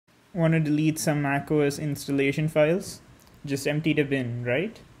Want to delete some macOS installation files? Just empty the bin,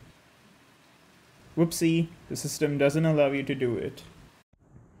 right? Whoopsie, the system doesn't allow you to do it.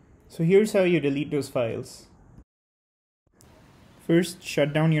 So here's how you delete those files. First,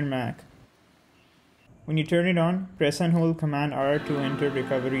 shut down your Mac. When you turn it on, press and hold Command R to enter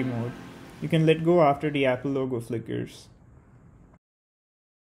recovery mode. You can let go after the Apple logo flickers.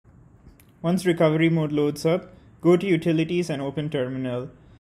 Once recovery mode loads up, go to Utilities and open Terminal.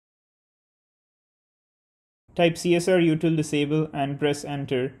 Type CSRutil disable and press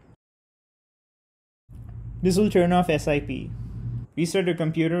enter. This will turn off SIP. Restart your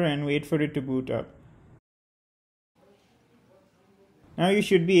computer and wait for it to boot up. Now you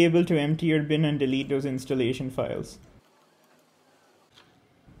should be able to empty your bin and delete those installation files.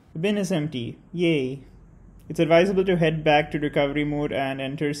 The bin is empty. Yay! It's advisable to head back to recovery mode and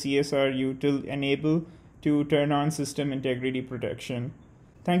enter CSRutil enable to turn on system integrity protection.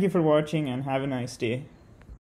 Thank you for watching and have a nice day.